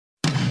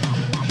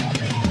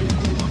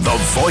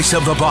voice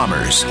of the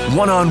Bombers,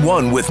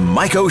 one-on-one with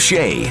Mike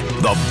O'Shea,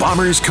 the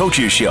Bombers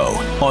Coaches Show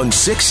on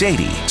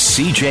 680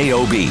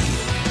 CJOB.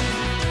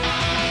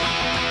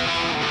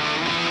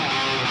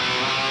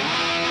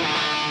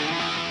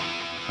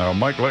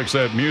 Mike likes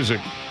that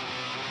music.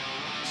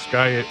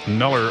 Sky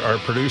Nuller, our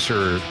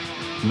producer,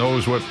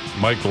 knows what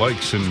Mike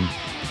likes in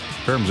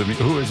terms of...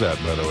 Who is that,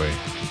 by the way?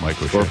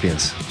 Mike O'Shea.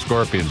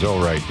 Scorpions,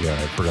 oh, right. Yeah,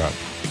 I forgot.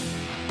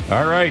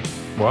 All right.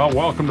 Well,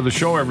 welcome to the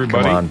show,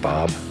 everybody. Come on,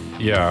 Bob.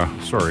 Yeah,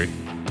 sorry.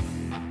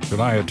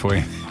 Shania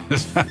Twain.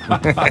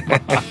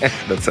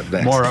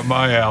 That's more up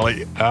my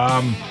alley.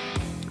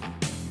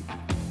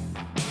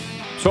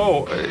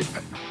 So,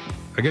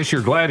 I guess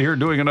you're glad here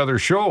doing another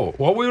show.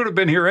 Well, we would have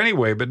been here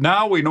anyway, but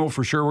now we know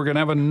for sure we're going to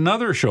have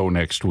another show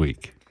next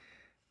week.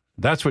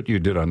 That's what you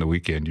did on the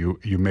weekend. You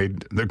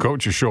made the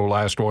Coaches Show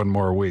last one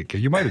more week.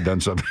 You might have done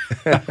something.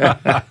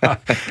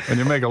 And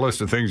you make a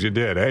list of things you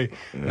did, eh?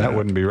 That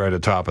wouldn't be right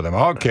at the top of them.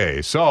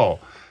 Okay, so,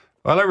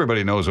 well,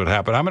 everybody knows what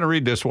happened. I'm going to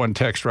read this one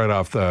text right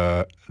off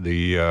the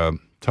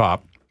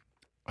top.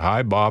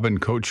 Hi, Bob and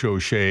Coach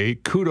O'Shea.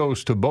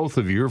 Kudos to both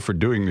of you for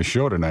doing the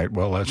show tonight.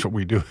 Well, that's what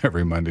we do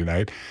every Monday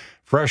night.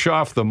 Fresh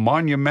off the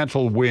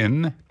monumental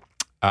win,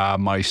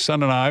 my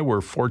son and I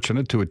were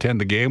fortunate to attend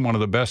the game, one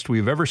of the best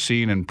we've ever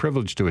seen, and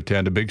privileged to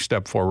attend. A big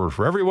step forward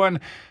for everyone.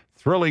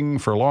 Thrilling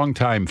for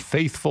longtime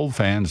faithful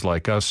fans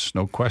like us.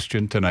 No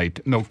questions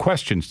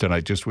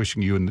tonight. Just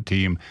wishing you and the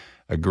team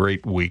a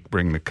great week.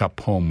 Bring the cup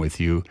home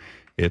with you.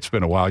 It's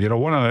been a while. You know,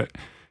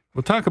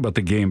 we'll talk about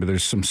the game, but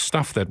there's some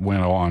stuff that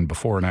went on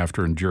before and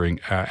after and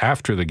during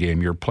after the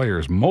game. Your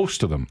players,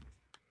 most of them,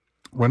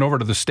 went over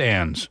to the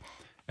stands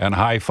and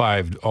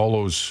high-fived all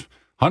those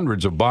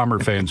hundreds of Bomber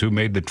fans who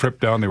made the trip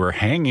down. They were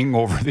hanging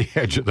over the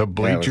edge of the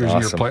bleachers. That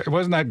was awesome.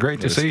 Wasn't that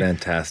great to see? It was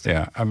fantastic.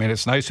 Yeah, I mean,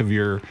 it's nice of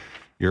your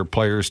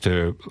players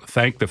to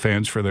thank the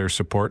fans for their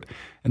support.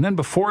 And then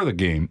before the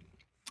game,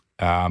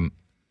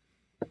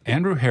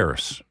 Andrew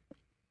Harris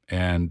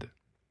and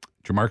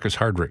Jamarcus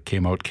Hardrick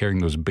came out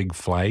carrying those big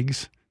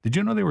flags. Did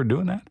you know they were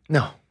doing that?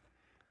 No.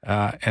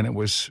 And it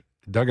was,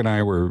 Doug and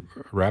I were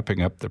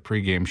wrapping up the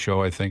pregame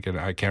show, I think, and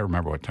I can't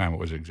remember what time it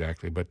was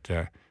exactly, but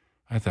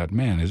I thought,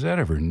 man, is that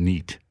ever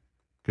neat?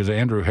 Because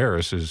Andrew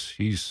Harris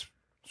he's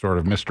sort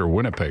of Mr.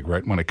 Winnipeg,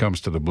 right, when it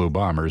comes to the Blue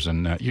Bombers.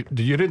 And you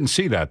didn't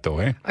see that, though,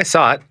 eh? I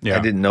saw it. Yeah.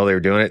 I didn't know they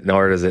were doing it,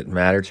 nor does it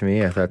matter to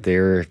me. I thought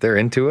if they're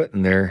into it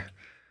and they're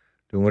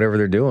doing whatever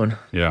they're doing.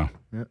 Yeah.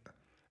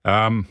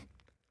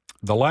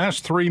 The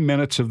last 3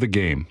 minutes of the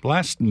game,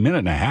 last minute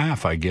and a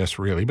half, I guess,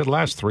 really, but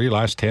last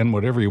 10,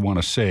 whatever you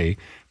want to say.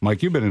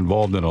 Mike, you've been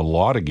involved in a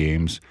lot of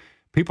games.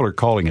 People are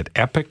calling it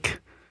epic,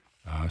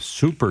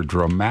 super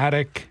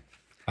dramatic.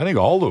 I think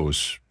all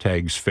those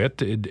tags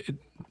fit.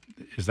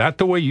 Is that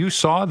the way you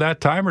saw that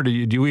time, or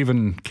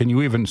can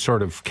you even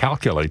sort of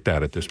calculate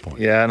that at this point?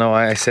 Yeah, no,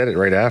 I said it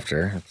right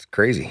after. It's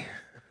crazy.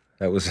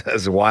 That was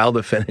as wild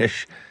a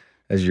finish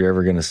as you're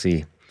ever going to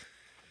see.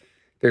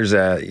 There's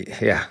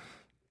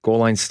goal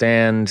line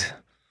stand,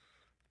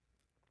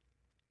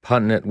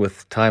 punting it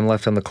with time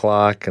left on the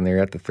clock, and they're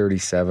at the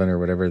 37 or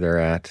whatever they're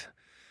at.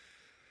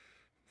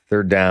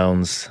 Third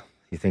downs,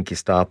 you think you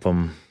stop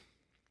them.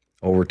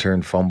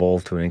 Overturned fumble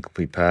to an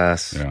incomplete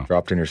pass. Yeah.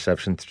 Dropped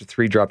interception.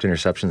 3 dropped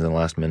interceptions in the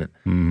last minute.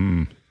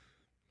 Mm-hmm.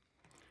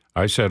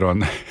 I said on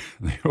the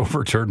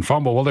overturned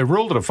fumble, well, they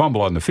ruled it a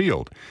fumble on the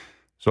field.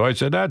 So I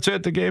said, that's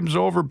it. The game's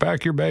over.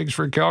 Pack your bags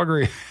for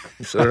Calgary.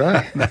 So did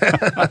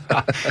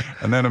I.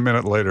 And then a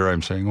minute later,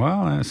 I'm saying,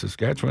 well,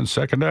 Saskatchewan's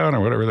second down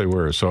or whatever they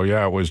were. So,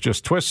 yeah, it was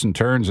just twists and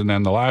turns. And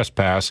then the last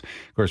pass,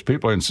 of course,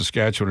 people in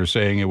Saskatchewan are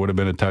saying it would have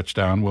been a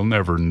touchdown. We'll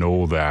never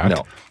know that.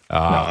 No,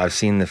 I've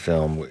seen the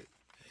film.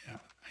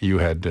 You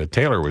had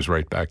Taylor was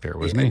right back there,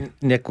 wasn't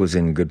he? Nick was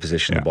in good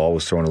position. Yeah. The ball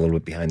was thrown a little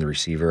bit behind the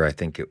receiver. I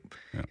think if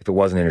it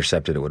wasn't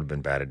intercepted, it would have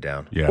been batted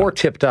down. Yeah. Or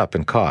tipped up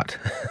and caught.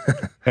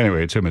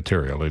 Anyway, it's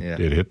immaterial. It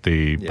hit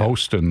the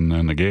post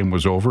and the game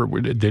was over.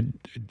 Did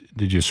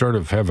you sort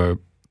of have a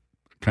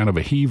kind of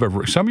a heave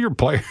of... Some of your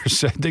players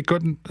said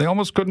they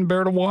almost couldn't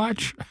bear to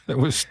watch. It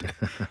was...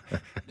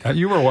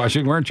 You were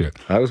watching, weren't you?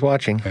 I was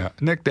watching. Yeah.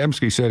 Nick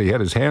Dembski said he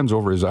had his hands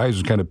over his eyes,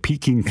 was kind of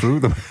peeking through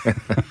them.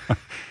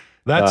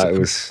 It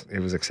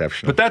was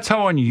exceptional. But that's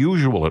how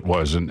unusual it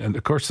was. And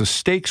of course, the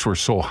stakes were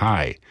so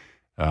high.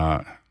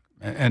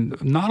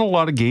 And not a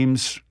lot of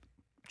games,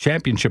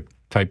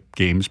 championship-type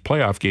games,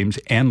 playoff games,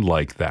 end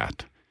like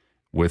that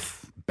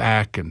with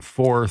back and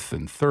forth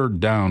and third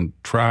down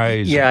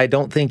tries. Yeah, I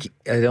don't think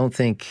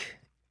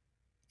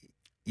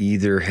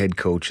either head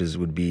coaches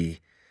would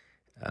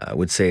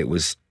say it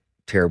was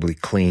terribly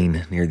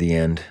clean near the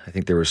end. I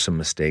think there were some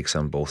mistakes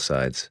on both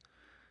sides.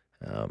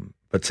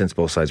 But since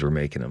both sides were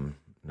making them,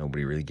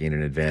 nobody really gained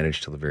an advantage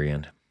till the very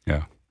end.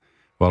 Yeah.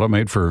 Well, it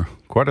made for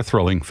quite a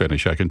thrilling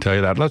finish, I can tell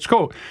you that. Let's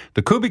go.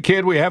 The Kubi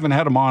Kid, we haven't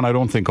had him on, I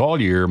don't think, all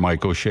year,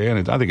 Mike O'Shea,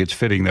 and I think it's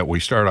fitting that we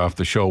start off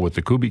the show with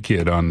the Kubi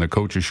Kid on the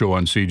Coaches Show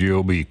on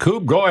CJOB.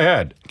 Koob, go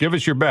ahead. Give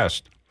us your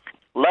best.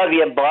 Love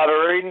you,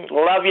 Buttering.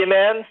 Love you,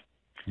 man.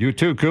 You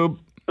too, Koob.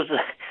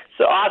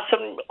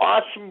 an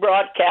awesome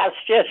broadcast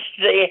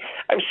yesterday.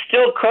 I'm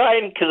still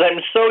crying because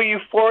I'm so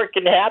euphoric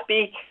and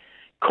happy.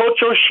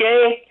 Coach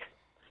O'Shea,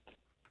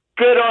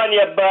 good on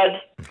you,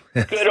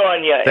 bud. Good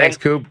on you. Thanks,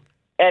 Coop.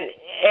 And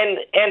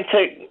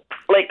to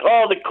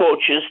all the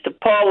coaches, to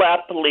Paul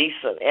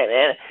LaPolice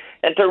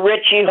and to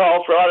Richie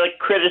Hall for all the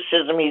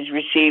criticism he's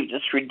received.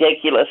 It's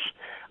ridiculous.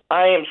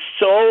 I am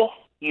so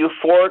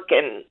euphoric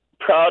and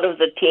proud of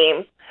the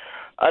team.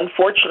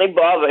 Unfortunately,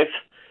 Bob, I've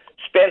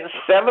spent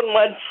 7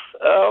 months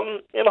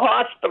in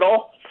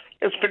hospital.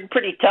 It's been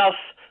pretty tough,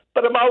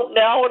 but I'm out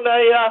now, and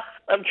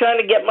I'm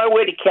trying to get my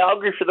way to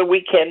Calgary for the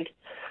weekend.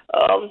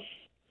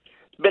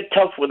 It's a bit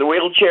tough with a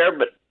wheelchair,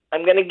 but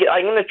I'm gonna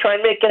try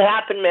and make it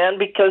happen, man,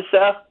 because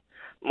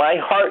my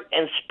heart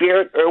and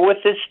spirit are with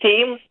this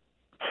team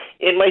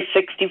in my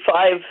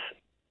 65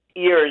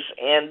 years,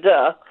 and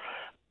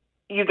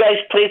you guys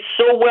played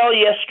so well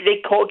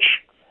yesterday,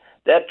 Coach,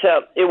 that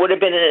it would have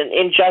been an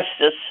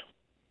injustice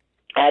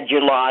had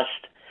you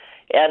lost.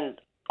 And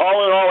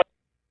all in all,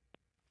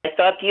 I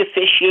thought the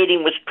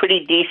officiating was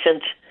pretty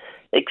decent,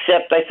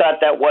 except I thought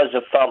that was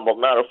a fumble,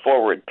 not a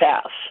forward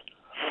pass.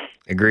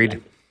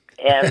 Agreed.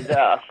 And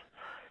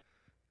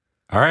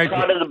all right.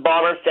 proud of the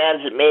Bomber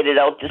fans that made it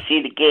out to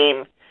see the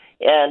game.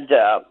 And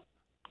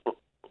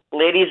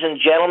ladies and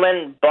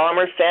gentlemen,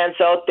 Bomber fans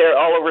out there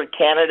all over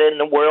Canada and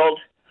the world,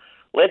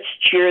 let's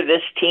cheer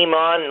this team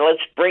on.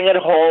 Let's bring it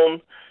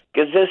home,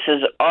 because this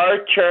is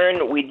our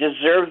turn. We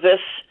deserve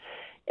this,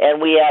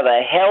 and we have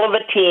a hell of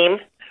a team.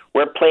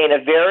 We're playing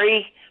a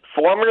very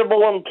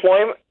formidable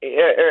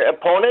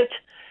opponent,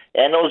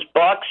 and those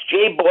Box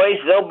J boys,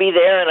 they'll be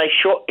there, and I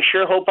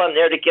sure hope I'm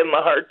there to give them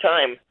a hard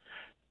time,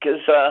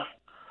 because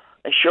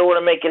I sure want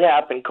to make it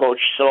happen,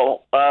 Coach.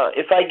 So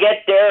if I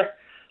get there,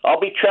 I'll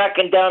be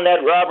tracking down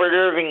that Robert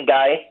Irving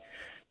guy.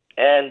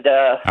 And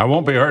I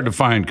won't be hard to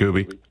find,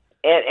 Kubi.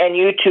 And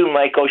you too,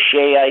 Mike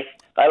O'Shea.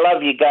 I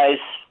love you guys.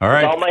 All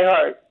right. With all my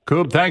heart.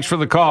 Coop, thanks for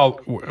the call.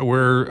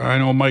 I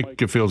know Mike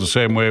feels the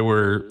same way.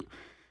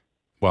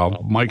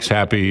 Mike's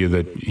happy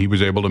that he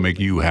was able to make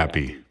you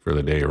happy for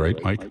the day,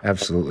 right, Mike?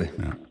 Absolutely.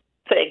 Yeah.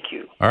 Thank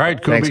you. All right,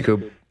 Kubi. Thanks,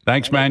 Coop.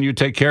 Thanks, man. You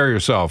take care of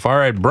yourself. All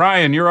right,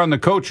 Brian, you're on the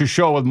Coach's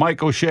Show with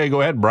Mike O'Shea.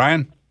 Go ahead,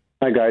 Brian.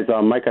 Hi, guys.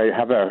 Mike, I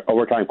have an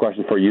overtime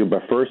question for you.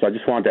 But first, I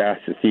just wanted to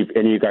ask to see if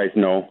any of you guys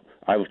know.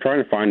 I was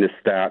trying to find this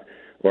stat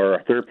where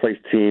a third-place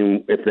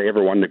team, if they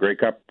ever won the Grey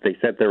Cup, they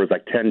said there was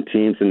 10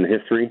 teams in the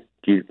history.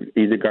 Do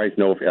either guys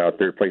know if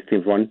third-place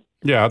teams won?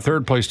 Yeah, a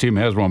third-place team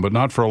has won, but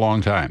not for a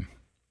long time.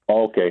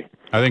 Oh, okay.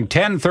 I think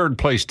 10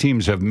 third-place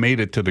teams have made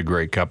it to the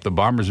Grey Cup. The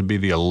Bombers would be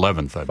the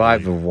 11th, I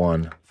believe. 5 of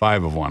 1.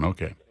 5 of 1,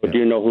 okay. But do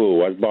you know who it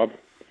was, Bob?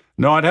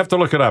 No, I'd have to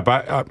look it up.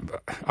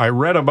 I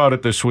read about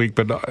it this week,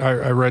 but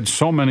I read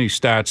so many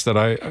stats that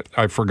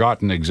I've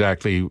forgotten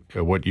exactly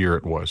what year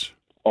it was.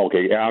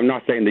 Okay, yeah, I'm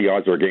not saying the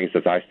odds are against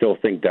us. I still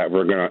think that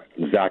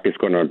Zach is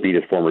going to beat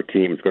his former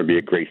team. It's going to be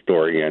a great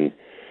story, and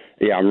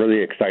yeah, I'm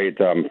really excited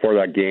for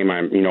that game.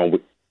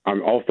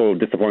 I'm also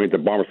disappointed the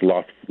Bombers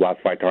lost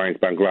last 5 times,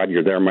 but I'm glad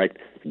you're there, Mike.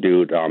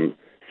 Dude,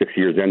 6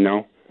 years in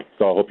now,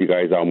 so I hope you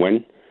guys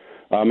win.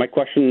 My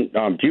question: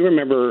 do you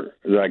remember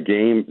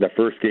the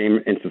first game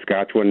in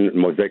Saskatchewan,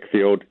 Mosaic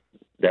Field?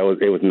 It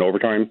was in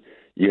overtime.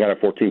 You had a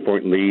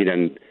 14-point lead,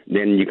 and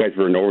then you guys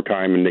were in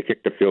overtime, and they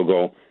kicked the field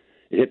goal.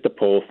 It hit the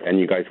post, and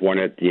you guys won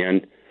at the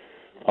end.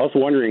 I was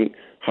wondering,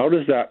 who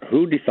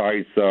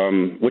decides,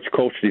 which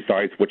coach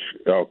decides which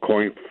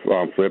coin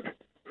flip?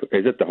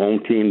 Is it the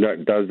home team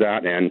that does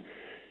that? And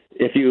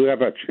if you're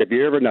ever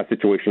in that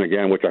situation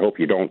again, which I hope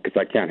you don't, because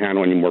I can't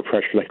handle any more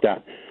pressure like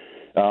that,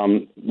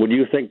 would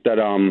you think that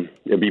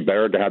it'd be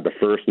better to have the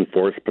first and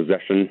fourth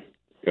possession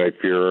if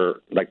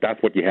you're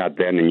that's what you had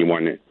then and you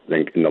won it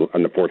in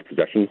the fourth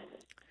possession?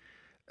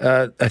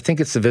 I think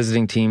it's the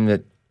visiting team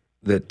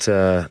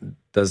that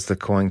does the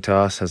coin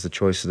toss, has the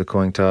choice of the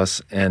coin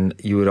toss, and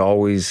you would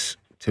always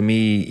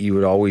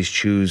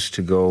choose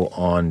to go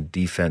on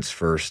defense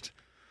first,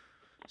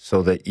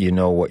 so that you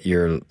know what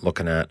you're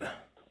looking at.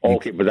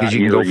 Okay, but because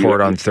you can go for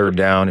it on third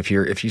down. If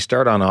you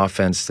start on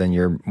offense, then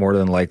you're more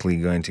than likely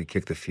going to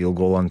kick the field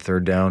goal on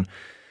third down.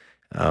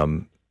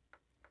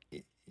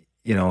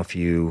 If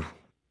you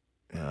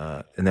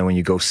and then when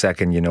you go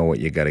second, you know what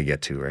you got to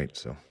get to, right?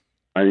 So,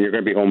 and you're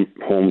going to be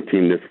home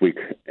team this week,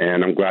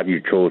 and I'm glad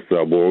you chose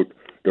the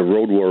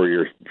Road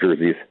Warriors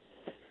jerseys.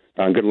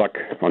 Good luck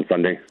on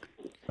Sunday.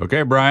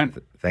 Okay, Brian.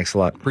 Thanks a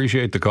lot.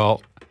 Appreciate the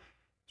call.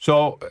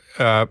 So,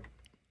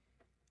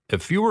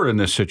 if you were in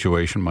this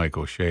situation, Mike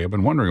O'Shea, I've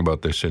been wondering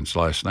about this since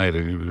last night,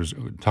 and he was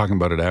talking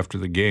about it after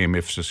the game.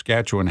 If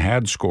Saskatchewan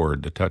had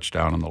scored the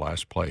touchdown on the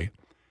last play,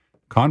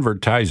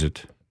 Convert ties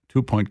it,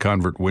 2-point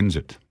Convert wins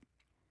it.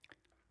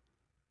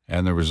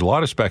 And there was a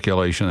lot of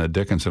speculation that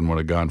Dickinson would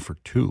have gone for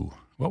 2.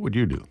 What would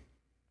you do?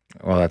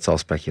 Well, that's all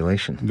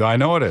speculation. I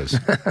know it is.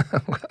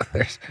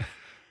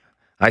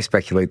 I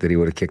speculate that he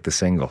would have kicked the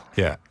single.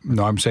 Yeah.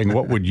 No, I'm saying,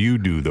 what would you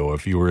do, though,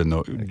 if you were in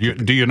the...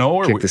 Do you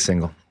know? Kick the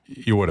single.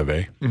 You would have,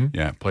 eh? Mm-hmm.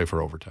 Yeah, play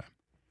for overtime.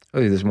 Oh,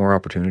 there's more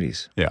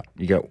opportunities. Yeah.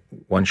 You got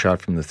one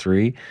shot from the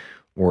 3,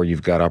 or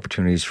you've got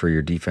opportunities for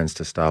your defense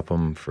to stop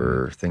them,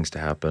 for things to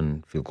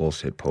happen, field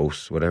goals, hit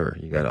posts, whatever.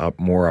 You got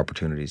more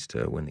opportunities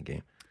to win the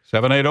game.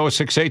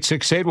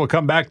 780-6868. We'll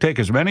come back, take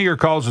as many of your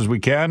calls as we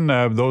can.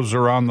 Those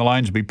are on the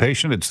lines. Be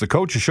patient. It's the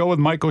Coaches Show with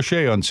Mike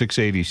O'Shea on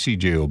 680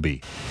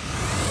 CJOB.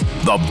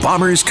 The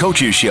Bombers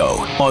Coaches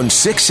Show on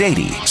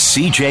 680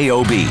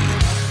 CJOB.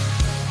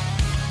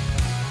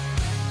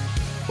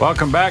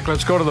 Welcome back.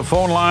 Let's go to the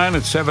phone line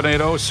at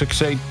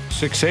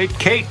 780-6868.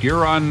 Kate,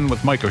 you're on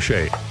with Mike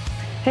O'Shea.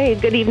 Hey,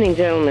 good evening,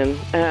 gentlemen.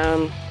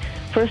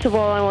 First of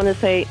all, I want to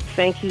say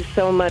thank you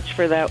so much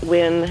for that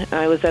win.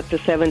 I was at the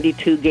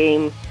 72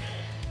 game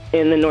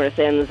in the north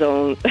end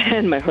zone,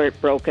 and my heart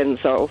broken.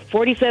 So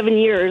 47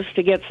 years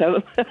to get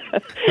some,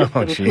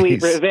 some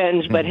sweet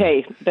revenge, but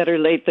hey, better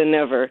late than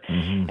never.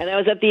 Mm-hmm. And I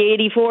was at the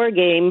 84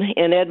 game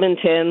in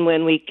Edmonton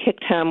when we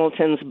kicked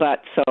Hamilton's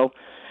butt. So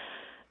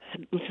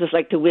I'd just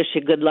like to wish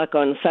you good luck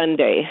on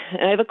Sunday.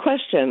 And I have a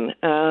question.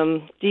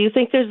 Do you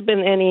think there's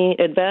been any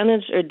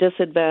advantage or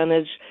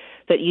disadvantage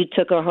that you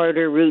took a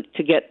harder route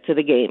to get to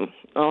the game?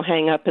 I'll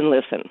hang up and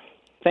listen.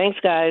 Thanks,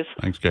 guys.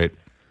 Thanks, Kate.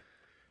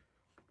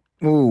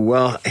 Ooh,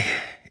 well,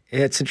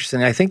 it's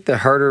interesting. I think the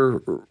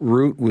harder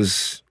route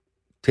was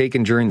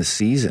taken during the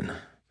season,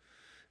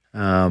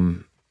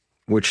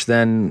 which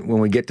then, when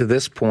we get to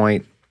this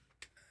point,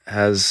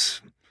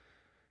 has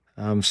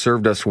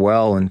served us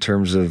well in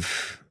terms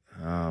of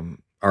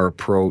our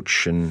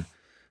approach and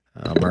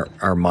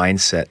our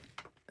mindset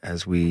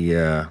as we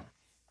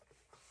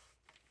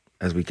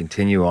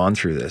continue on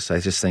through this.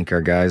 I just think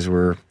our guys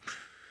are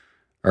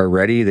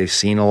ready. They've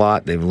seen a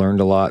lot. They've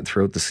learned a lot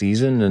throughout the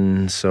season,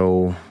 and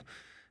so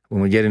when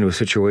we get into a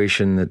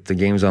situation that the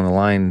game's on the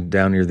line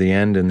down near the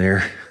end, and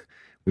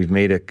we've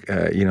made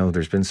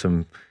there's been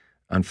some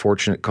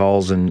unfortunate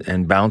calls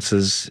and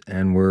bounces,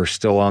 and we're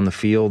still on the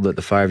field at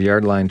the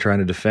 5-yard line trying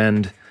to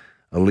defend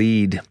a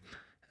lead.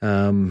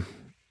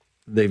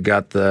 They've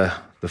got the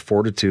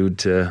fortitude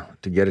to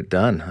get it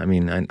done. I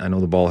mean, I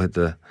know the ball hit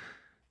the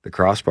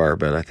crossbar,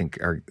 but I think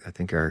our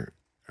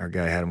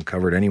guy had him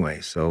covered anyway.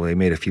 So they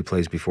made a few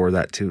plays before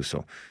that too.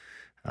 So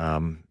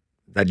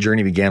that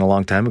journey began a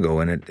long time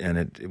ago, and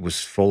it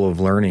was full of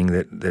learning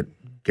that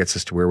gets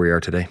us to where we are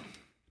today.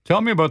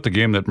 Tell me about the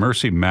game that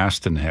Mercy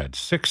Maston had.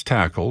 6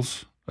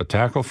 tackles, a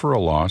tackle for a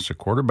loss, a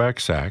quarterback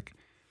sack.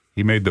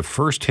 He made the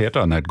first hit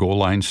on that goal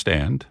line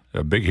stand.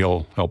 Big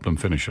Hill helped him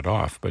finish it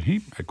off, but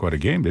he had quite a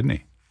game, didn't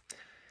he?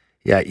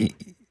 Yeah,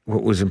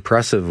 what was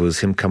impressive was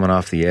him coming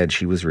off the edge.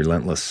 He was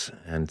relentless,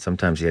 and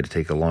sometimes he had to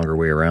take a longer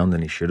way around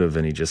than he should have,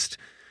 and he just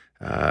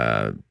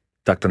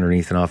ducked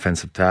underneath an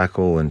offensive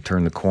tackle and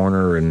turned the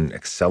corner and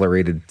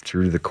accelerated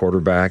through the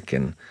quarterback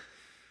and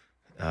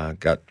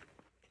got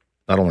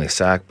not only a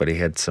sack, but he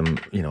had some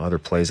other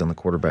plays on the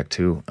quarterback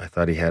too. I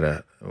thought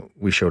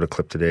we showed a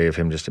clip today of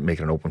him just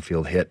making an open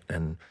field hit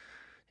and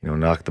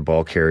knocked the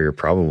ball carrier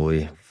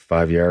probably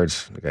 5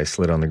 yards. The guy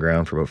slid on the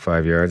ground for about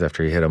 5 yards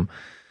after he hit him.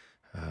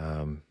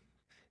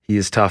 He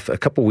is tough. A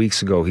couple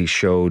weeks ago, he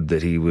showed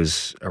that he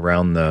was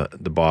around the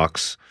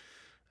box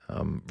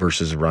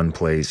versus run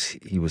plays.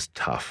 He was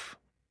tough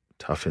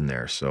in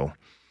there. So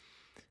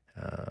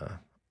I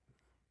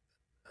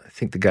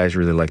think the guys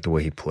really like the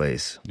way he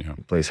plays. Yeah.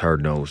 He plays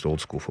hard-nosed,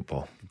 old-school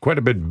football. Quite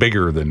a bit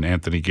bigger than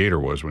Anthony Gator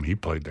was when he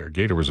played there.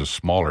 Gator was a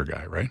smaller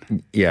guy, right?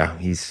 Yeah,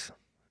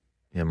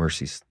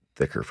 Mercy's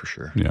thicker for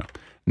sure. Yeah.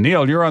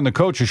 Neil, you're on the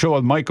Coaches Show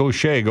with Mike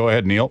O'Shea. Go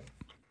ahead, Neil.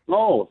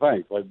 Oh,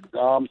 thanks.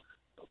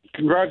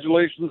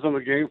 Congratulations on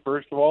the game,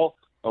 first of all.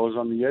 I was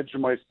on the edge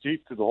of my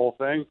seat through the whole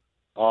thing.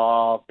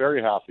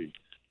 Very happy.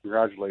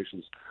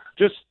 Congratulations.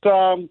 Just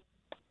a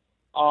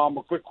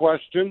quick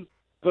question.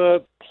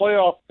 The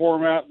playoff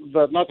format,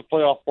 not the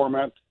playoff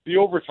format, the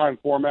overtime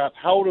format,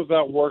 how would have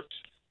that worked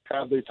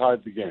had they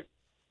tied the game?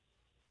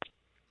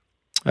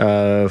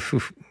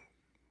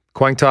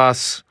 Coin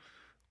toss.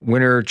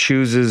 Winner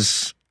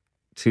chooses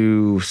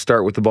to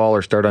start with the ball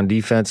or start on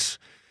defense.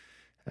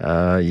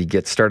 You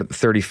get start at the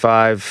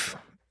 35.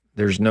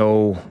 There's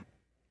no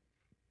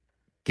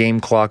game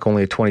clock,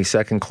 only a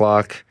 20-second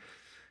clock.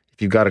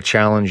 If you've got a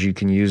challenge, you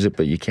can use it,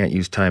 but you can't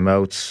use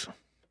timeouts.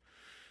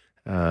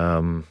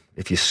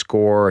 If you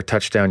score a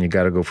touchdown, you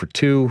got to go for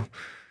 2.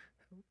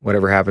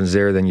 Whatever happens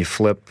there, then you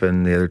flip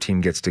and the other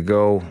team gets to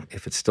go.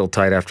 If it's still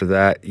tight after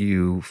that,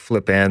 you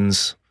flip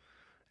ends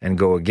and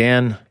go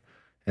again.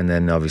 And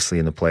then obviously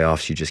in the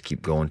playoffs, you just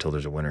keep going until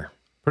there's a winner.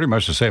 Pretty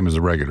much the same as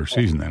the regular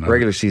season then.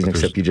 Regular season,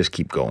 except you just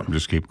keep going.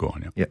 Just keep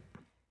going, yeah. Yep.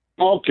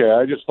 Okay,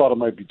 I just thought it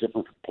might be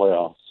different for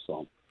playoffs.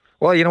 So.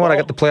 Well, you know what? I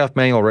got the playoff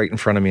manual right in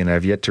front of me, and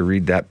I've yet to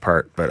read that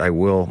part, but I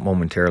will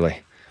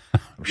momentarily.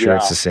 I'm sure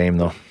it's the same,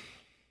 though.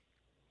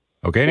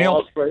 Okay, Neil?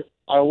 Well, that's great.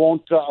 I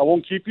won't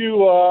keep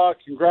you.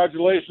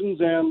 Congratulations,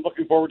 and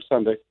looking forward to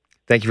Sunday.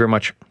 Thank you very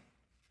much.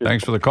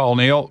 Thanks for the call,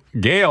 Neil.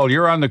 Gail,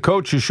 you're on the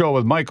Coaches Show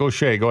with Mike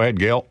O'Shea. Go ahead,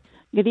 Gail.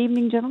 Good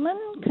evening, gentlemen.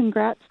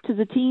 Congrats to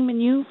the team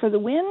and you for the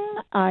win.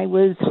 I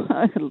was,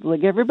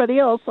 like everybody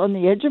else, on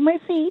the edge of my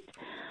seat.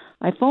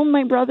 I phoned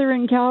my brother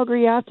in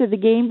Calgary after the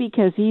game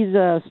because he's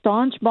a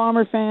staunch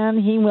Bomber fan.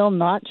 He will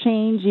not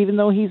change, even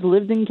though he's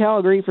lived in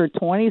Calgary for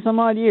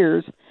 20-some-odd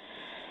years.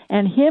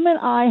 And him and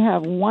I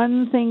have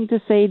one thing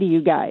to say to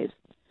you guys.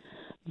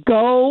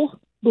 Go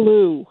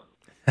Blue.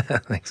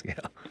 Thanks, Gail.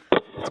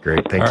 That's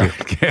great. Thank you.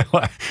 Right,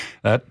 Gail,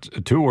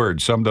 that 2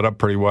 words summed it up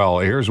pretty well.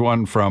 Here's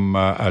one from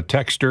a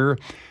texter.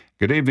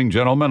 Good evening,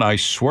 gentlemen. I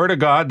swear to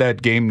God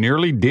that game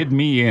nearly did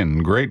me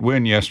in. Great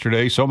win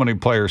yesterday. So many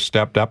players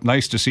stepped up.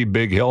 Nice to see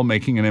Big Hill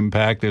making an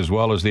impact, as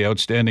well as the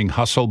outstanding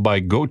hustle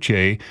by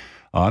Gauthier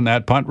on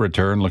that punt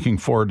return. Looking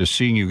forward to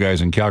seeing you guys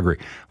in Calgary.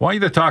 I want you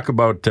to talk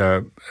about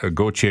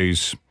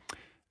Gauthier's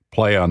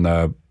play on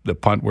the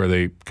punt where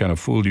they kind of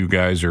fooled you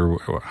guys, or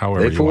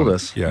however they fooled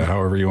us. Yeah,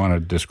 however you want to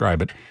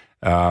describe it.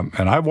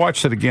 And I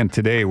watched it again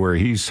today where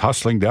he's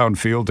hustling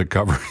downfield to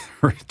cover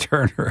the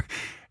returner,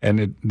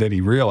 and then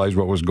he realized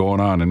what was going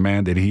on. And,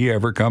 man, did he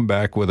ever come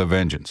back with a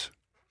vengeance.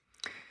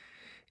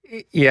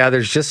 Yeah,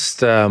 there's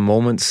just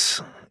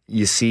moments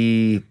you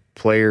see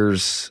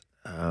players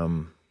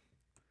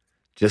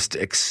just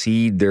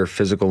exceed their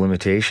physical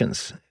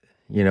limitations.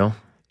 You know,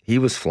 he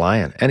was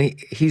flying, and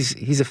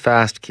he's a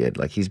fast kid.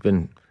 Like he's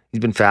been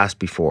fast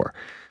before,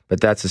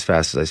 but that's as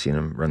fast as I've seen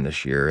him run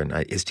this year. And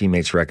his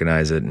teammates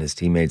recognize it, and his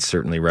teammates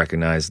certainly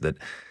recognize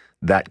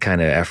that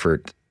kind of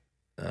effort.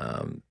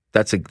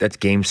 That's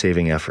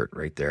game-saving effort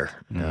right there.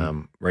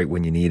 Right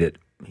when you need it,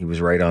 he was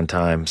right on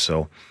time.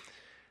 So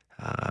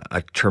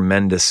a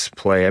tremendous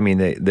play. I mean,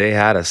 they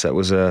had us. That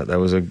was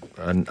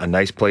a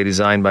nice play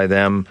design by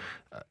them.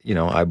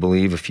 I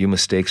believe a few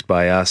mistakes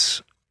by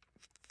us,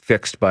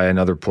 fixed by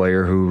another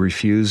player who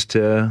refused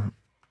to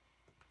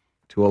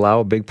allow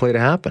a big play to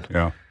happen.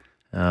 Yeah.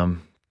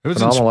 It was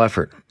phenomenal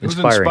effort. It was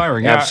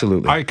inspiring.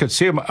 Absolutely. I could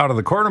see him out of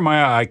the corner of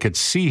my eye. I could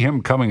see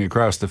him coming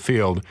across the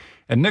field.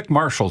 And Nick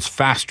Marshall's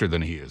faster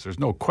than he is. There's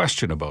no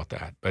question about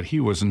that. But he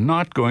was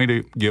not going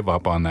to give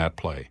up on that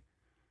play.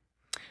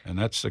 And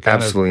that's the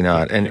kind absolutely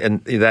not.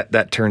 And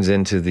that turns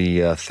into the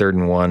 3rd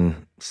and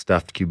 1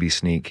 stuffed QB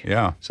sneak.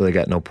 Yeah. So they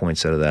got no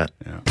points out of that.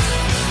 Yeah.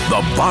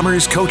 The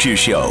Bombers Coaches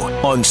Show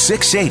on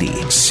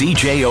 680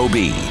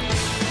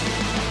 CJOB.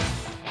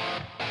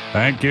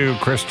 Thank you,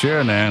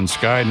 Christian and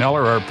Sky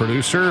Neller, our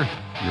producer.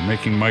 You're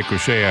making Mike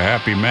O'Shea a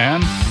happy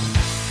man.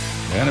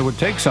 And it would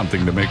take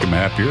something to make him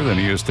happier than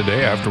he is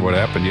today after what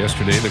happened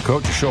yesterday. The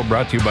Coaches Show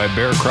brought to you by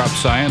Bear Crop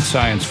Science,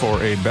 science for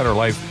a better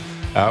life.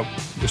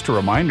 Just a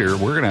reminder,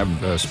 we're going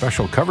to have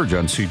special coverage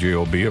on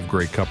CJOB of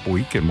Grey Cup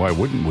Week, and why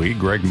wouldn't we?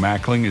 Greg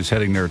Mackling is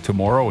heading there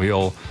tomorrow.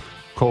 He'll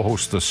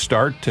co-host the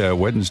start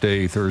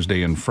Wednesday,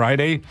 Thursday, and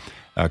Friday.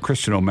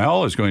 Christian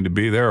O'Mell is going to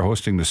be there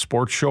hosting the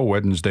sports show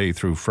Wednesday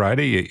through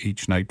Friday,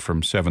 each night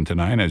from 7 to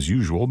 9 as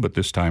usual, but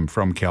this time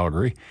from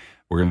Calgary.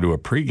 We're going to do a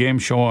pregame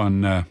show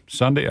on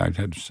Sunday. I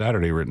had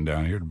Saturday written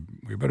down here.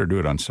 We better do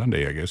it on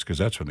Sunday, I guess, because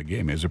that's when the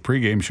game is. A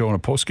pregame show and a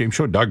postgame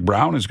show. Doug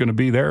Brown is going to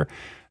be there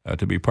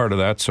to be part of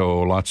that.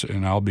 So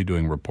and I'll be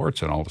doing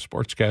reports on all the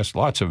sportscasts.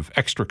 Lots of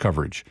extra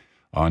coverage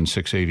on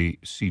 680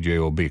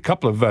 CJOB. A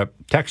couple of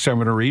texts I'm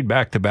going to read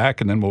back to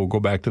back, and then we'll go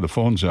back to the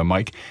phones,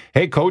 Mike.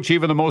 Hey, Coach,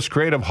 even the most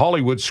creative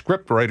Hollywood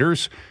script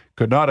writers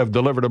could not have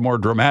delivered a more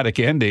dramatic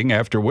ending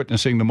after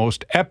witnessing the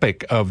most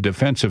epic of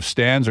defensive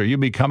stands. Are you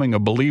becoming a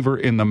believer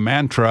in the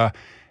mantra,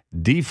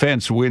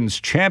 defense wins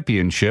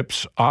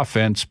championships,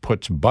 offense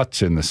puts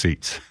butts in the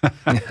seats?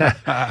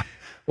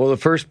 Well, the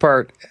first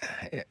part,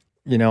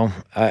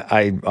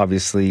 I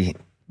obviously,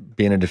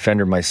 being a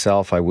defender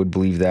myself, I would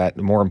believe that.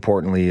 More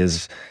importantly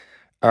is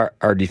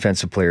our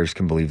defensive players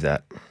can believe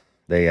that.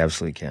 They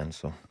absolutely can,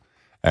 so...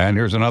 And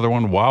here's another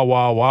one. Wow,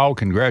 wow, wow.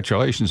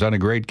 Congratulations on a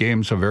great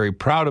game. So very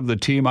proud of the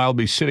team. I'll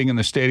be sitting in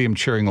the stadium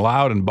cheering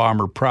loud and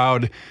Bomber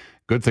proud.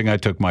 Good thing I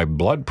took my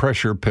blood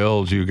pressure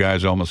pills. You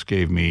guys almost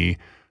gave me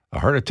a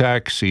heart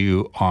attack. See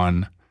you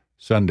on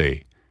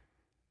Sunday.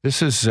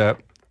 This is, I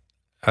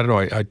don't know,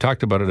 I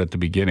talked about it at the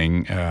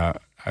beginning.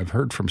 I've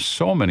heard from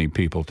so many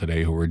people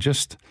today who were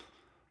just...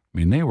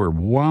 they were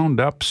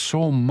wound up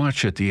so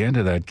much at the end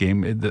of that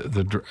game.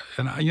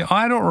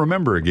 I don't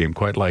remember a game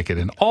quite like it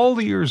in all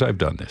the years I've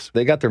done this.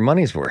 They got their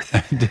money's worth.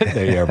 Did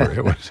they ever?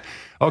 It was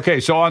okay.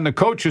 So on the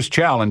Coach's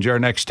Challenge, our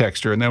next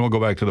texter, and then we'll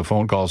go back to the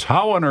phone calls.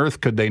 How on earth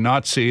could they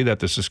not see that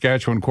the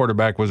Saskatchewan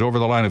quarterback was over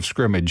the line of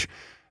scrimmage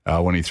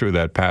when he threw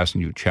that pass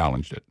and you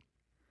challenged it?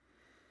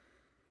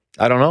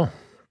 I don't know.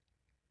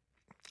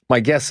 My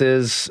guess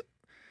is,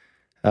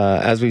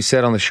 as we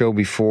said on the show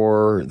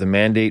before, the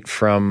mandate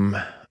from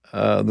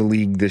the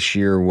league this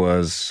year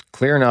was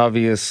clear and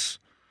obvious,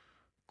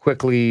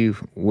 quickly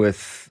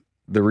with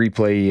the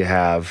replay you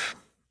have.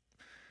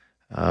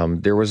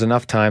 There was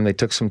enough time. They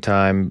took some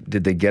time.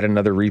 Did they get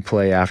another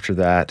replay after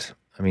that?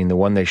 The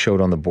one they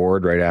showed on the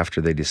board right after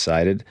they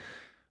decided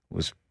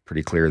was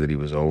pretty clear that he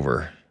was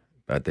over,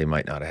 but they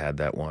might not have had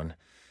that one.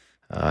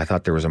 I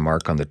thought there was a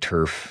mark on the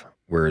turf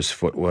where his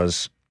foot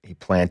was. He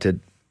planted,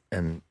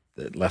 and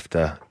it left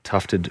a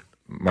tufted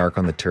mark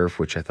on the turf,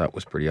 which I thought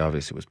was pretty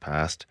obvious it was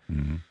passed.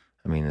 Mm-hmm.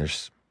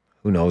 There's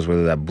who knows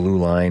whether that blue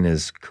line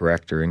is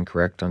correct or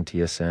incorrect on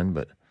TSN,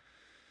 but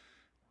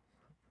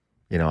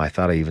I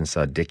thought I even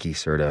saw Dickey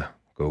sort of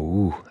go,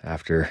 ooh,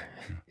 after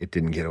it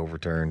didn't get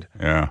overturned.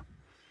 Yeah.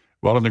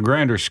 Well, in the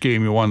grander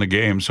scheme, you won the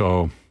game,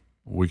 so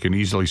we can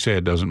easily say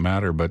it doesn't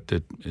matter, but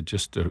it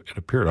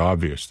appeared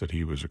obvious that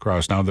he was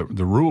across. Now, the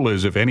rule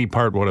is if any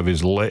part of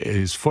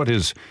his foot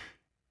is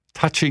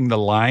touching the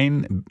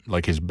line,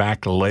 like his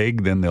back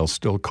leg, then they'll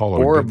still call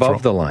it or a good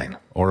above throw. the line.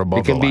 Or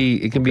above the line.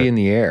 It can be in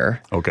the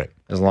air. Okay.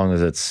 As long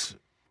as it's,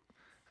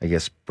 I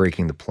guess,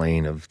 breaking the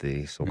plane of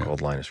the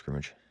so-called line of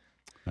scrimmage.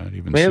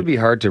 It would be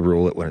hard to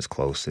rule it when it's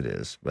close. It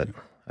is, but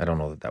I don't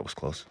know that was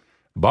close.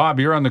 Bob,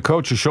 you're on the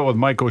Coach's Show with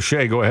Mike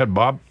O'Shea. Go ahead,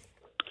 Bob.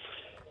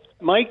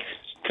 Mike,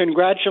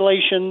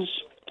 congratulations.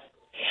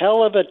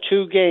 Hell of a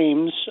 2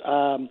 games.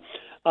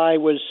 I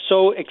was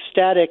so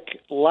ecstatic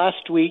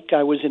last week.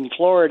 I was in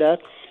Florida,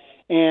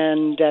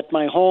 and at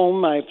my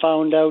home, I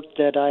found out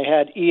that I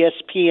had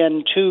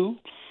ESPN2.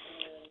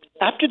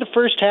 After the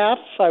first half,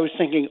 I was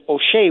thinking,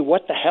 O'Shea,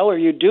 what the hell are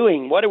you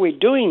doing? What are we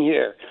doing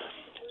here?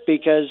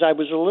 Because I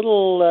was a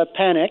little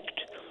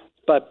panicked,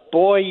 but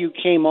boy, you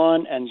came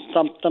on and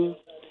thumped them.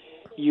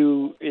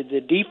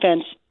 The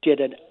defense did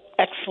an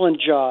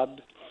excellent job.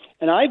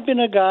 And I've been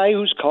a guy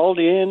who's called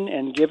in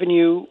and given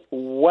you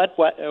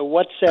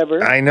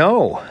whatsoever. I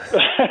know.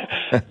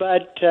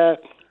 But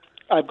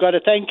I've got to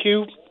thank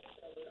you.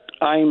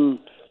 I'm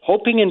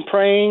hoping and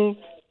praying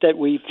that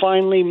we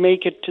finally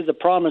make it to the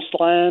promised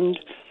land.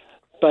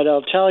 But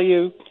I'll tell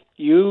you,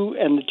 you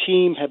and the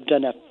team have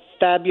done a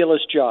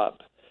fabulous job.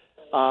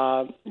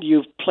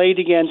 You've played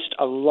against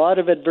a lot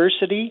of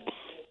adversity,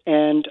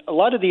 and a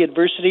lot of the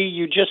adversity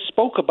you just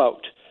spoke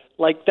about.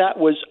 Like that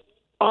was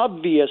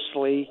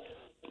obviously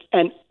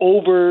an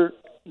over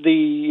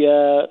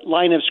the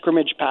line of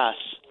scrimmage pass.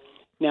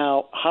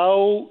 Now,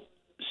 how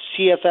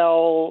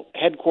CFL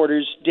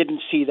headquarters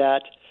didn't see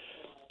that,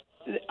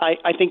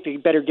 I think they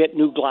better get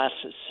new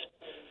glasses.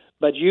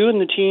 But you and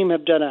the team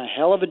have done a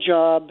hell of a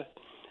job.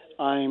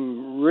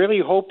 I'm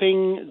really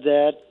hoping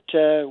that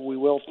we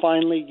will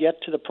finally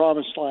get to the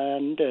promised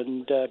land,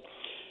 and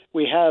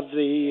we have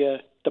the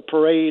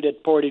parade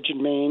at Portage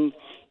in Maine.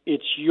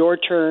 It's your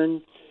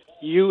turn.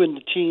 You and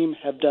the team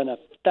have done a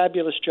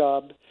fabulous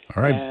job.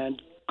 All right. And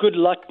good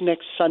luck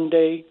next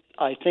Sunday.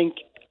 I think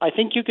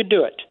you could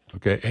do it.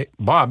 Okay. Hey,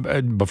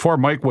 Bob, before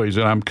Mike weighs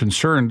in, I'm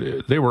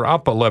concerned. They were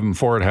up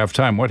 11-4 at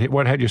halftime.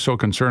 What had you so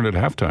concerned at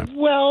halftime?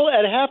 Well,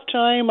 at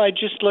halftime, I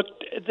just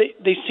looked.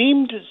 They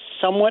seemed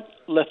somewhat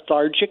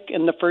lethargic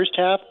in the first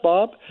half,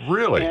 Bob.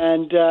 Really?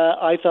 And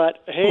I thought,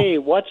 hey,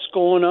 what's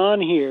going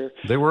on here?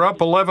 They were up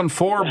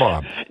 11-4,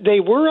 Bob. They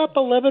were up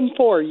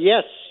 11-4,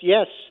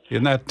 yes.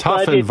 In that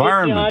tough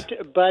environment.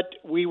 But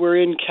we were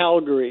in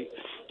Calgary,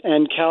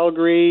 and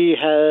Calgary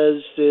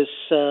has this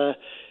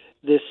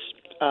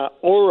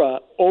aura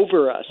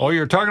over us. Oh,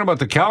 you're talking about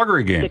the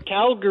Calgary game. The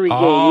Calgary game,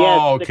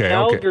 yes. The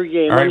Calgary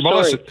game. All right, I'm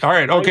well, sorry. listen. All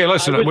right, okay,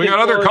 listen. We got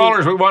other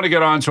callers we want to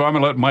get on, so I'm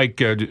going to let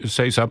Mike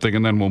say something,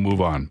 and then we'll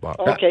move on, Bob.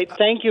 Okay,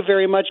 thank you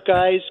very much,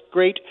 guys.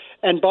 Great.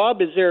 And,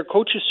 Bob, is there a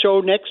coach's show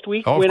next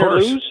week, win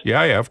or lose?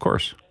 Yeah, of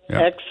course.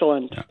 Yeah.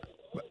 Excellent. Yeah.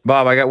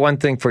 Bob, I got one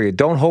thing for you.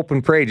 Don't hope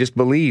and pray. Just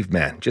believe,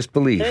 man. Just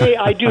believe. Hey,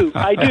 I do.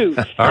 All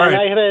and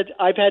right.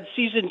 I've had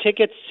season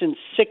tickets since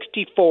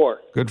 '64.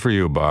 Good for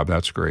you, Bob.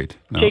 That's great.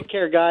 Take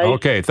care, guys.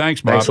 Okay,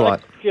 thanks, Bob. Thanks a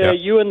lot.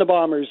 You and the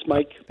Bombers,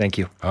 Mike. Thank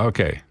you.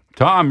 Okay.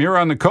 Tom, you're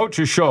on the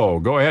Coach's Show.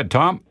 Go ahead,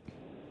 Tom.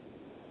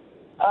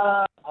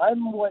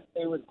 I'm what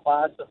they would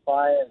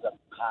classify as a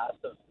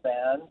passive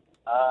fan.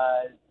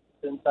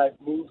 Since I've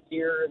moved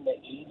here in the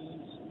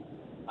 80s,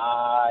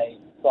 I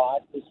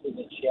thought this was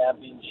a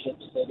championship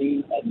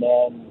city, and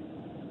then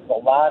the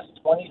last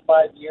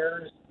 25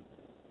 years,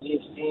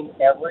 we've seen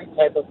every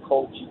type of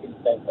coach you can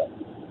think of.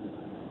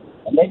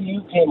 And then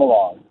you came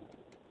along.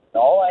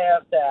 And all I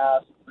have to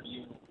ask for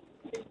you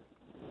is,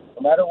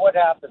 no matter what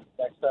happens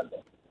next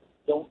Sunday,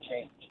 don't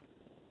change.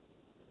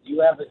 You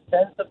have a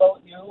sense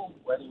about you,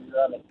 whether you're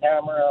on the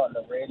camera, on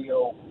the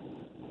radio,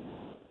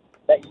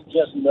 that you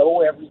just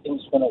know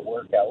everything's going to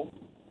work out.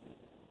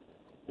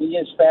 We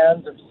as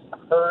fans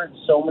have heard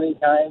so many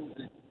times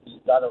that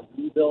we've got to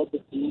rebuild the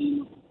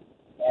team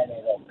and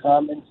it'll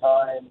come in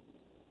time.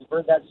 We've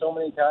heard that so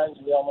many times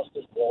we almost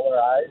just roll our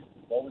eyes.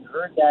 Well, we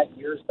heard that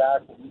years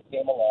back when we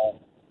came along.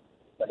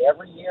 But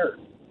every year,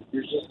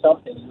 there's just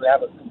something. You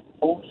have a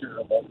composure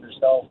about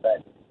yourself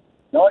that,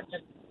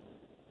 just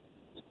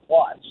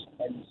watch.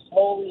 And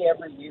slowly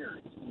every year,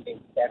 it's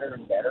getting better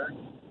and better.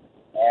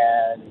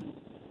 And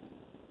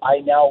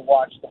I now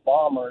watch the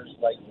Bombers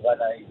like what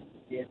I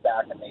did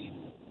back in the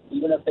 80s.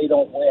 Even if they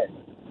don't win,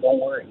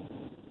 don't worry.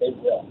 They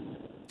will.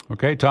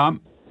 Okay, Tom.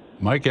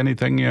 Mike,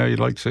 anything you'd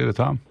like to say to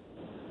Tom?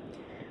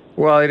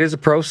 Well, it is a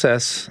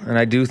process, and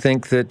I do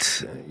think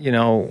that,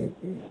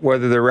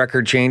 whether the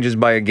record changes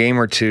by a game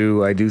or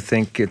two, I do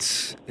think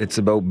it's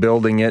about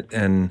building it.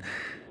 And,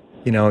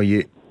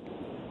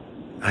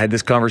 I had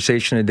this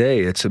conversation today.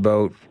 It's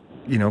about,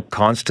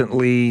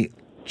 constantly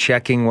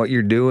checking what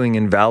you're doing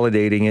and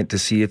validating it to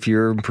see if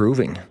you're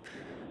improving.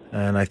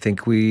 And I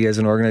think we, as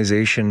an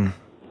organization,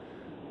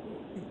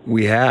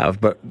 we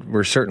have, but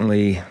we're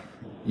certainly,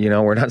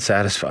 we're not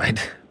satisfied.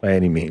 by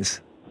any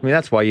means. I mean,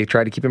 that's why you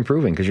try to keep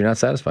improving, because you're not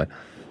satisfied.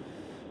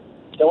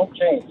 Don't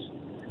change.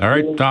 All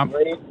right, Tom.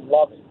 Great,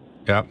 love it.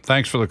 Yeah,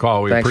 thanks for the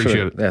call. We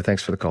appreciate it. Yeah,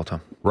 thanks for the call,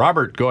 Tom.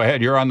 Robert, go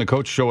ahead. You're on the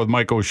Coach Show with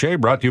Mike O'Shea,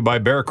 brought to you by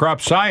Bear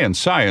Crop Science.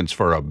 Science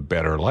for a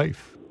better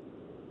life.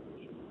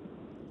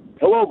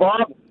 Hello,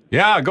 Bob.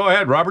 Yeah, go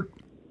ahead, Robert.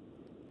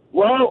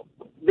 Well,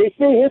 they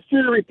say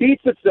history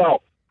repeats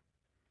itself.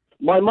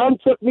 My mom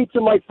took me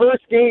to my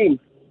first game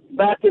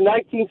back in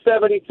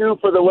 1972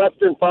 for the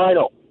Western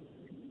Final.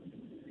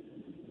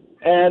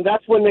 And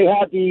that's when they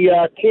had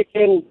the kick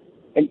in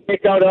and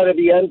kick out of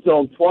the end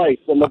zone twice,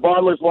 and the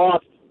Bombers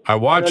lost. I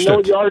watched a no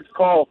it. yards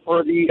call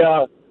for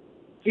the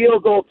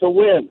field goal to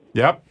win.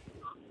 Yep.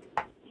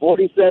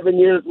 47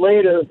 years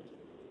later,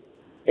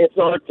 it's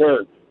our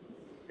turn.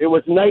 It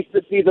was nice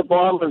to see the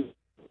Bombers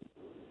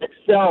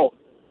excel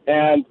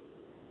and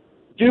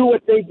do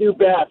what they do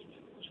best.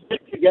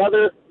 Stick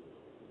together,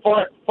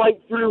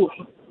 fight through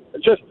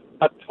just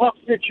a tough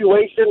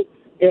situation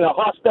in a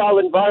hostile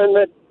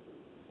environment,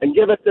 and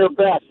give it their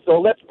best.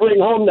 So let's bring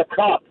home the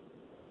cup.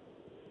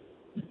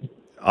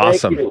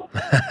 Awesome. All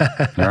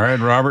right,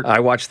 Robert.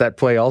 I watched that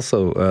play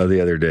also the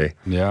other day.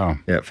 Yeah.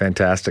 Yeah,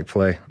 fantastic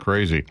play.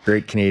 Crazy.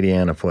 Great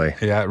Canadiana play.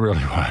 Yeah, it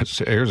really was.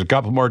 Here's a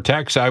couple more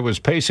texts. I was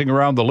pacing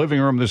around the living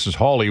room. This is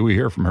Holly. We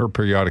hear from her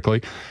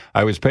periodically.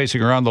 I was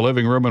pacing around the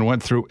living room and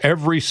went through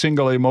every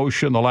single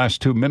emotion the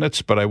last 2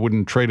 minutes, but I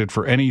wouldn't trade it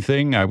for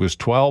anything. I was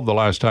 12 the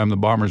last time the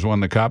Bombers won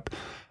the Cup.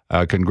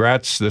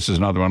 Congrats. This is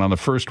another one. On the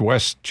first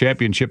West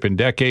Championship in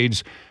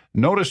decades.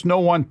 Notice no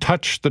one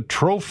touched the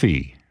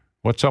trophy.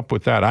 What's up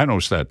with that? I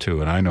noticed that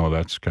too, and I know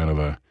that's kind of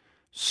a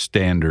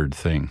standard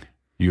thing.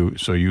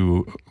 So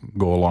you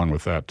go along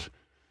with that,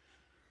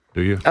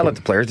 do you? I let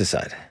the players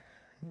decide.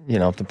 You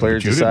know, if the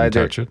players decide,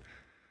 touch it.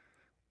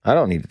 I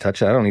don't need to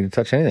touch it. I don't need to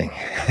touch anything.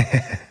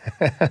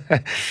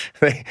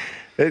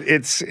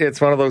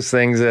 It's one of those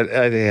things that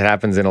it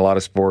happens in a lot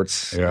of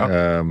sports.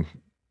 Yeah.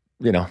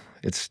 You know,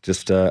 it's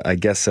just I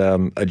guess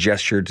a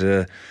gesture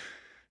to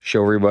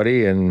show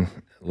everybody and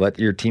let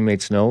your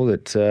teammates know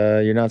that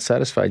you're not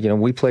satisfied. You know,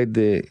 we played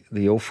the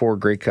 04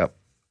 Grey Cup,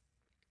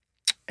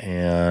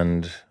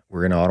 and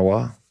we're in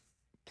Ottawa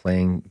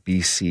playing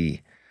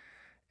BC,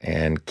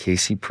 and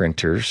Casey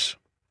Printers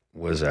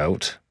was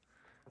out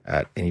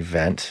at an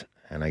event,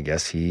 and I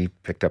guess he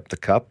picked up the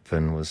cup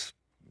and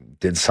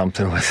did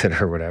something with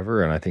it or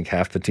whatever, and I think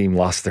half the team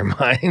lost their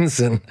minds,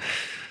 and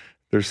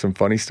there's some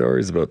funny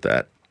stories about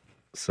that.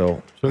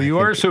 So you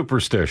are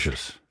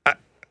superstitious.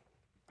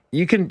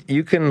 You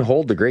can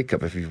hold the Grey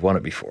Cup if you've won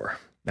it before.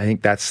 I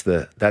think that's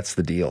the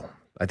deal.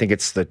 I think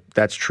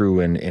that's true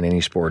in any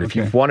sport. Okay. If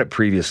you've won it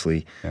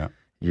previously,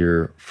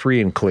 you're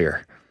free and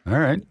clear. All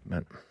right.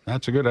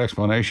 That's a good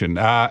explanation.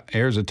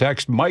 Here's a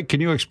text. Mike, can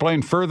you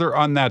explain further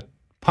on that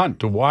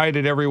punt? Why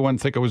did everyone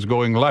think it was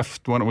going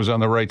left when it was on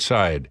the right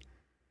side?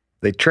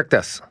 They tricked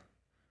us.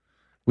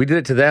 We did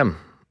it to them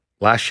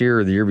last year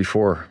or the year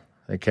before.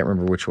 I can't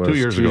remember which one. 2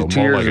 years ago. 2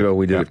 years ago,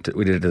 we did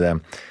it to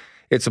them.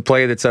 It's a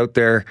play that's out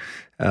there.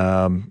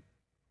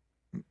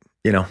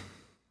 You know,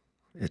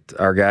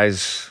 our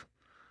guys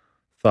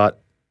thought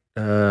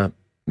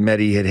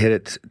Medi had hit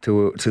it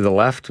to the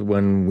left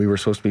when we were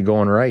supposed to be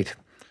going right.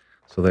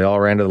 So they all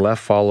ran to the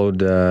left,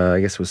 followed,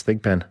 I guess it was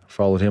Thigpen,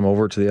 followed him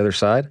over to the other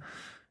side.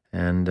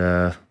 And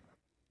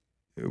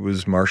it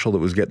was Marshall that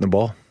was getting the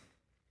ball.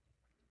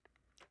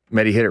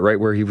 Medi hit it right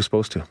where he was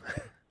supposed to.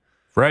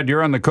 Fred,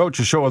 you're on the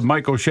Coach's Show with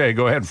Mike O'Shea.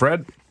 Go ahead,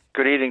 Fred.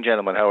 Good evening,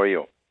 gentlemen. How are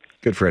you?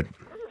 Good, Fred.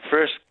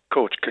 First,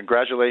 Coach,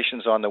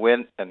 congratulations on the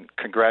win, and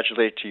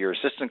congratulate to your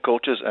assistant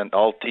coaches and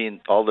all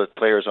the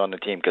players on the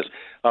team, because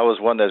I was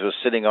one that was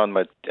sitting on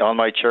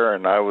my chair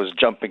and I was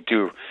jumping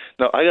too.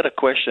 Now, I got a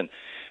question.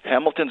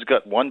 Hamilton's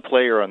got one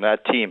player on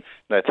that team,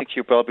 and I think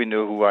you probably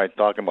knew who I'm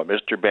talking about,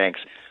 Mr.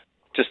 Banks.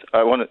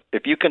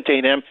 If you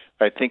contain him,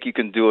 I think you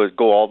can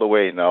go all the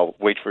way, and I'll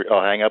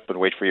hang up and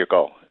wait for your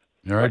call.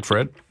 All right,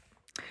 Fred.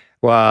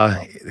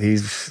 Well,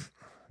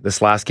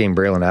 this last game,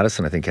 Braylon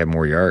Addison, I think, had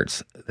more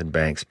yards than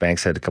Banks.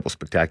 Banks had a couple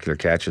spectacular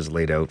catches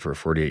laid out for a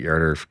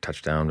 48-yarder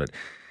touchdown, but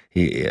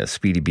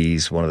Speedy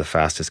B's one of the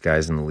fastest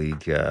guys in the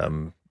league.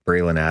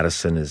 Braylon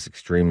Addison is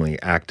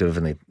extremely active,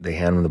 and they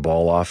hand him the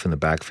ball off in the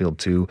backfield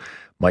too.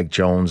 Mike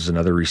Jones,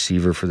 another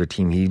receiver for the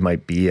team, he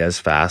might be as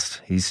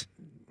fast. He's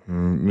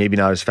maybe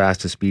not as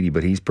fast as Speedy,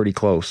 but he's pretty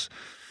close.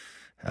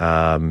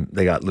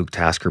 They got Luke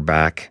Tasker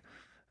back.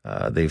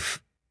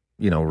 They've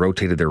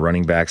rotated their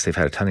running backs. They've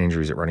had a ton of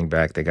injuries at running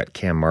back. They got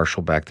Cam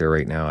Marshall back there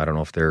right now. I don't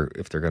know if they're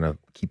going to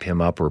keep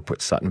him up or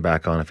put Sutton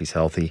back on if he's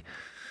healthy.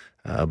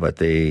 But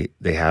they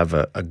have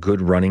a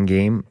good running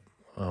game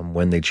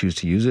when they choose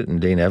to use it, and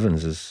Dane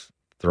Evans is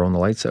throwing the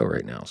lights out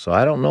right now. So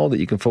I don't know that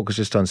you can focus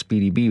just on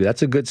Speedy B.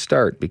 That's a good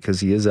start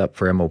because he is up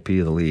for MOP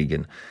of the league,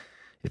 and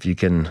if you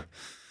can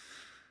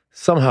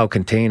somehow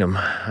contain him,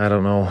 I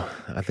don't know.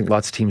 I think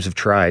lots of teams have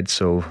tried,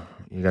 so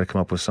you got to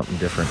come up with something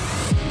different.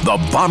 The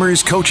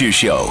Bombers Coaches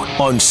Show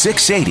on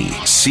 680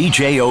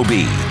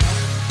 CJOB.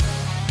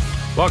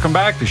 Welcome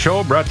back. The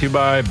show brought to you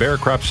by Bear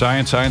Crop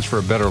Science, Science for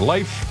a Better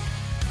Life.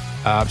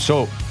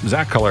 So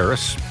Zach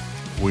Collaros,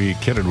 We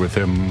kidded with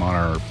him on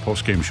our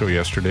post-game show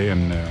yesterday,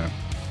 and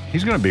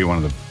he's going to be one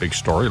of the big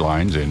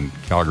storylines in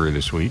Calgary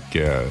this week.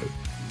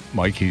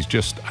 Mike, he's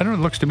just, I don't know,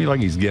 it looks to me like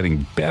he's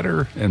getting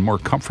better and more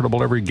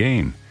comfortable every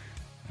game.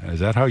 Is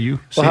that how you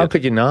see it? Well, how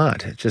could you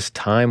not? Just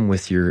time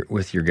with your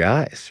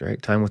guys,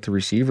 right? Time with the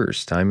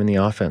receivers, time in the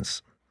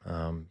offense.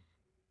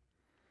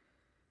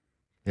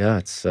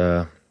 It's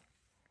and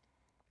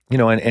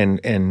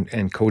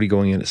Cody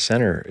going into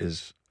center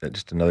is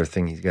just another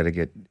thing he's got to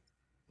get,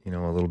 a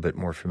little bit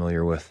more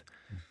familiar with.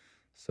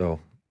 So,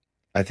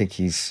 I think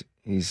he's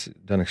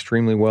done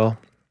extremely well.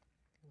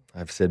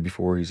 I've said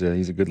before he's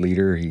a good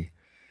leader. He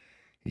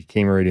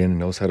came right in and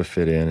knows how to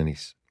fit in, and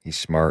he's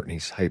smart and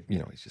he's hype.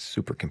 He's just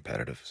super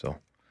competitive. So,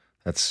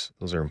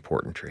 those are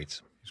important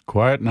traits. He's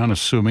quiet and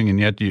unassuming, and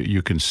yet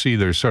you can see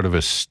there's sort of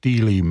a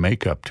steely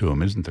makeup to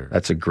him, isn't there?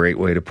 That's a great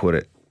way to put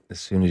it. As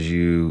soon as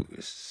you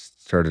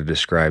start to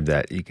describe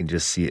that, you can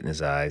just see it in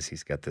his eyes.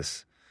 He's got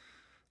this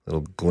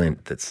little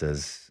glint that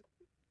says,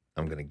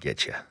 I'm going to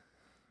get you.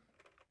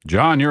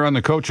 John, you're on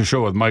the Coach's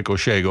Show with Mike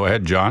O'Shea. Go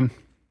ahead, John.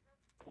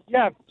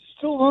 Yeah,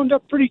 still wound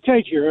up pretty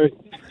tight here.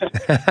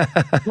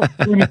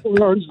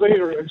 24 hours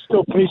later, I'm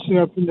still pacing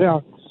up and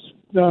down.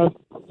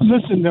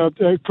 Listen,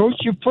 Coach,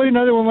 you play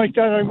another one like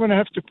that, I'm going to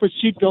have to put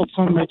seatbelts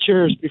on my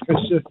chairs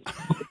because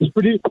it's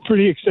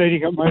pretty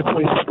exciting at my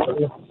place.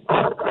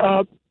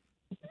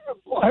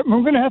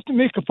 I'm going to have to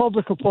make a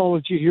public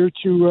apology here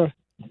to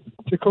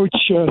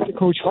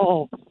Coach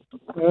Hall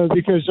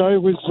because I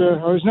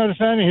was not a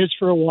fan of his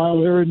for a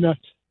while there, and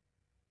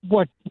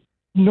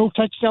no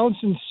touchdowns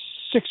in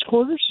 6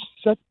 quarters.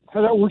 Is that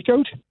how that worked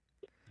out?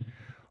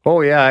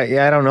 Oh yeah.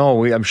 I don't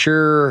know. I'm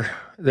sure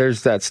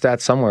there's that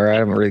stat somewhere. I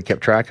haven't really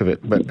kept track of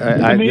it, but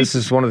this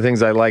is one of the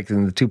things I liked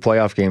in the 2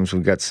 playoff games.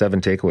 We've got 7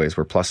 takeaways.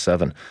 We're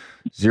 +7,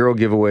 0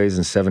 giveaways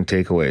and 7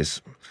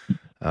 takeaways.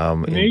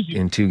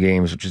 In 2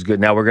 games, which is good.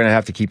 Now we're going to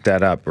have to keep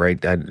that up,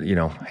 right?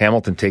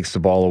 Hamilton takes the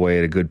ball away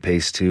at a good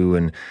pace too,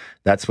 and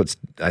that's what's,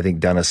 I think,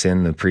 done us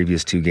in the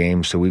previous 2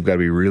 games. So we've got to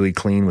be really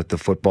clean with the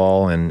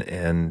football and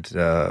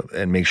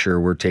make sure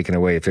we're taking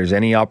away. If there's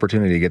any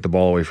opportunity to get the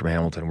ball away from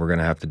Hamilton, we're going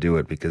to have to do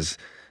it because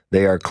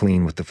they are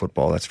clean with the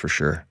football. That's for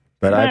sure.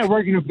 But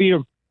we're going to beat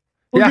them.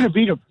 We're going to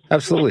beat them.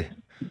 Absolutely.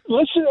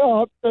 Listen,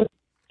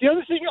 the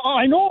other thing,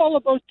 I know all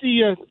about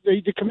the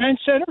command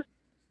center.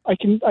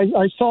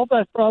 I solved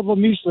that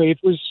problem easily. It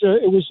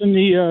was in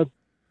the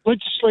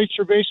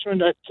legislature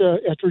basement at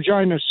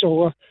Regina,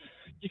 so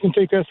you can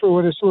take that for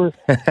what it's worth.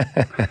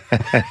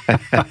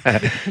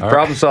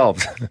 Problem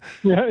solved.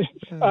 Yeah.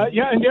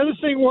 And the other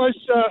thing was,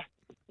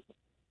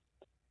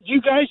 you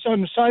guys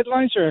on the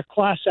sidelines are a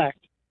class act.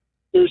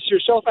 There's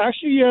yourself.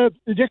 Actually,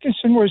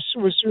 Dickinson was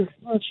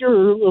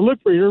you're a lip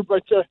reader,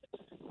 but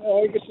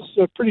I guess it's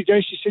a pretty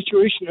dicey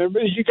situation.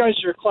 You guys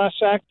are a class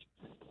act.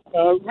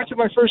 Went to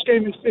my first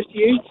game in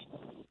 '58.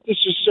 This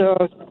is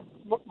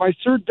my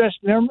third best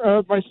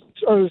memory. My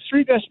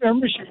 3 best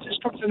memories. You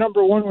just come to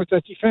number 1 with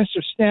that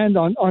defensive stand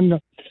in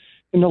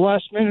the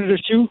last minute or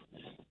 2.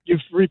 You've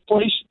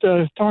replaced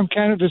Tom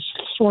Canada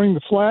throwing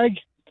the flag,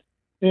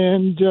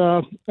 and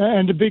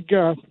a big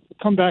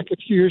comeback a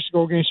few years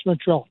ago against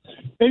Montreal.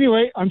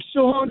 Anyway, I'm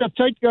still wound up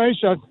tight, guys.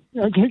 I'm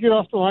going to get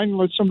off the line and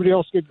let somebody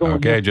else get going.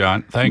 Okay,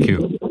 John. Thank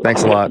you.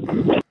 Thanks a lot.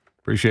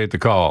 Appreciate the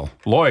call.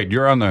 Lloyd,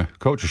 you're on the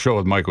Coach's Show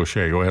with Mike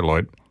O'Shea. Go ahead,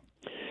 Lloyd.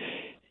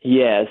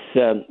 Yes.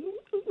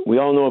 We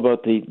all know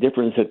about the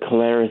difference that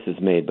Collaros has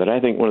made, but I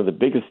think one of the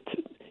biggest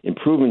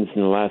improvements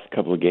in the last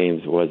couple of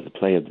games was the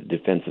play of the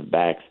defensive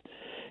backs.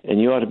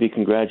 And you ought to be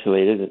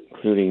congratulated,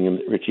 including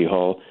Richie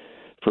Hall,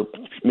 for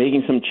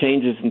making some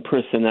changes in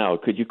personnel.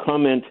 Could you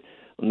comment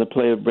on the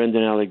play of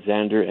Brendan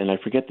Alexander, and I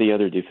forget the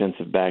other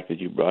defensive back that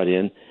you brought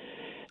in?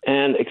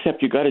 And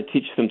except you got to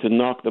teach them to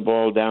knock the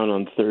ball down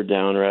on 3rd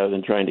down rather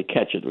than trying to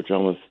catch it, which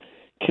almost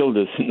killed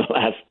us in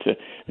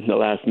the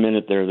last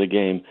minute there of the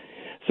game.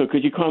 So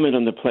could you comment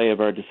on the play of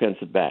our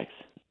defensive backs?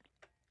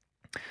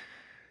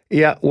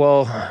 Yeah,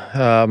 well,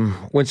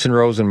 Winston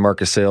Rose and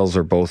Marcus Sales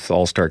are both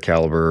all-star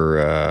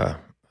caliber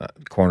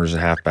corners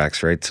and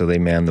halfbacks, right? So they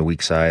man the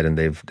weak side, and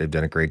they've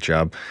done a great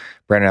job.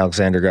 Brandon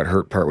Alexander got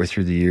hurt partway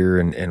through the year,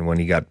 and when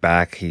he got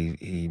back,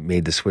 he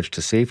made the switch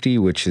to safety,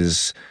 which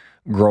is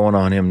growing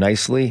on him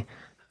nicely.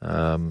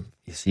 You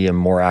see him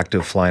more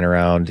active flying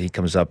around. He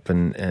comes up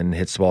and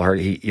hits the ball hard.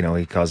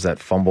 He caused that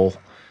fumble,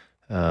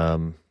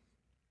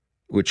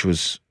 which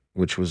was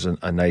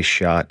a nice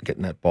shot,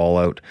 getting that ball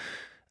out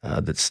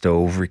that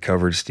Stove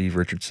recovered. Steve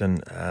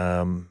Richardson,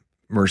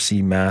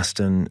 Mercy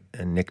Maston,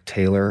 and Nick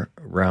Taylor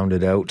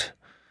rounded out.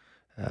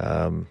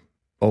 And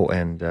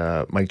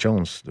Mike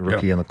Jones, the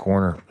rookie in the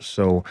corner.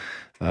 So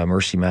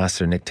Mercy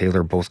Maston and Nick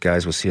Taylor, both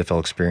guys with CFL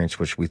experience,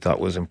 which we thought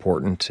was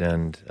important.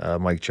 And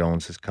Mike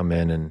Jones has come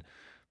in and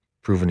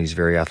proven he's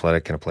very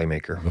athletic and a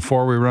playmaker.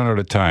 Before we run out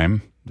of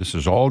time, this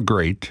is all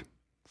great.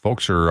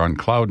 Folks are on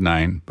cloud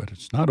 9, but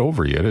it's not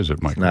over yet, is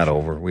it, Mike? It's not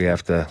over. We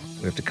have to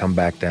come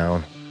back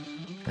down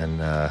and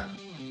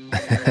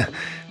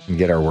and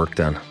get our work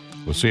done.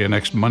 We'll see you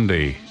next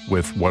Monday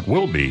with what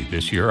will be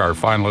this year our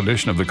final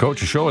edition of the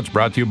Coaches Show. It's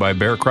brought to you by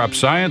Bear Crop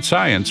Science.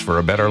 Science for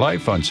a better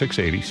life on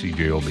 680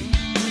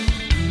 CJOB.